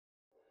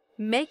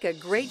Make a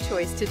great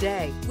choice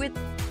today with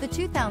the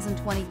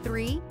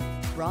 2023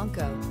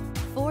 Bronco.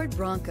 Ford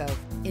Bronco.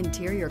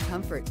 Interior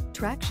comfort,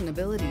 traction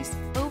abilities,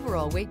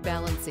 overall weight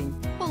balancing,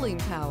 pulling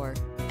power,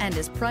 and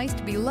is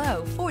priced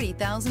below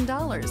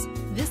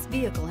 $40,000. This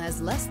vehicle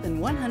has less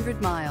than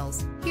 100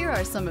 miles. Here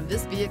are some of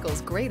this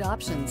vehicle's great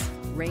options: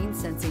 rain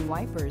sensing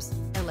wipers,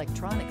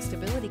 electronic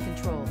stability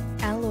control,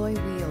 alloy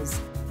wheels,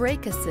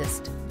 brake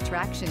assist,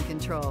 traction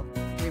control,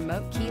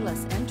 remote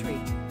keyless entry,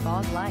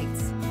 fog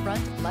lights,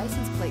 front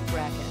license plate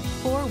bracket,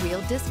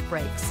 four-wheel disc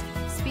brakes,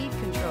 speed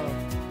control.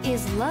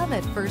 Is love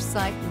at first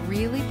sight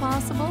really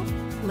possible?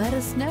 Let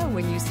us know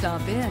when you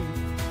stop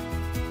in.